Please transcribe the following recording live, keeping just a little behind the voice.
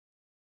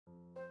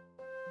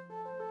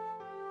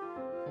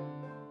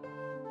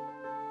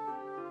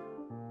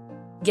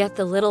Get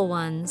the little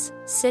ones,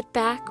 sit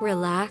back,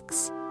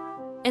 relax,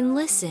 and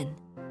listen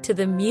to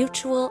the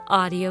Mutual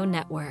Audio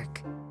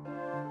Network.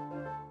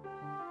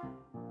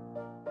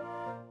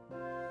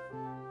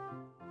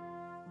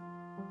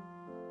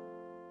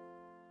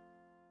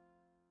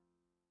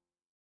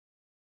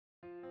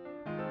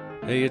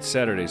 Hey, it's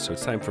Saturday, so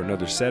it's time for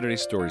another Saturday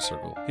Story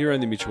Circle here on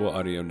the Mutual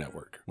Audio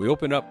Network. We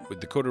open up with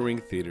Dakota Ring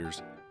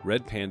Theater's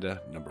Red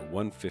Panda number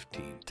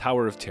 115,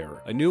 Tower of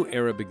Terror. A new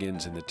era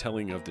begins in the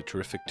telling of the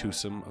terrific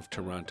twosome of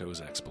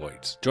Toronto's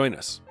exploits. Join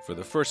us for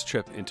the first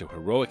trip into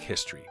heroic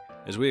history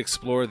as we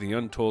explore the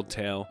untold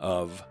tale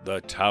of the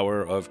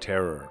Tower of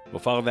Terror. We'll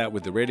follow that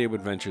with the radio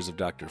adventures of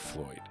Dr.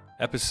 Floyd.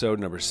 Episode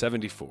number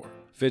 74,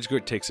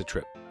 Fidgert Takes a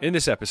Trip. In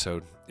this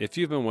episode, if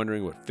you've been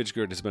wondering what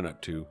Fidgert has been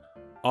up to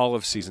all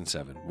of Season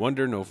 7,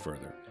 wonder no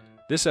further.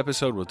 This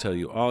episode will tell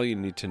you all you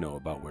need to know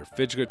about where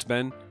Fidgert's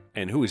been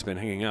and who he's been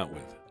hanging out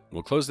with.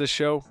 We'll close this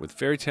show with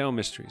Fairy Tale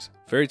Mysteries.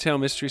 Fairy Tale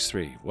Mysteries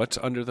 3, What's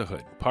Under the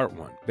Hood, Part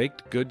 1,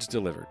 Baked Goods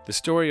Delivered. The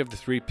story of the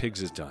three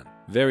pigs is done.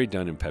 Very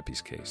done in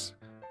Peppy's case.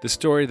 The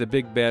story of the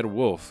big bad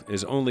wolf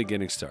is only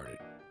getting started.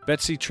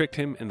 Betsy tricked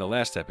him in the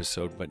last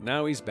episode, but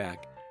now he's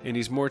back, and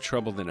he's more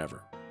trouble than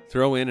ever.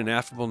 Throw in an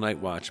affable night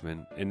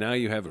watchman, and now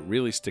you have a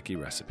really sticky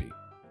recipe.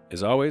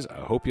 As always, I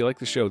hope you like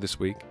the show this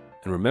week,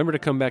 and remember to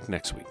come back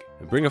next week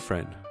and bring a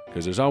friend,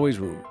 because there's always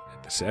room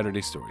at the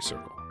Saturday Story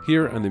Circle,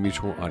 here on the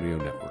Mutual Audio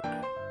Network.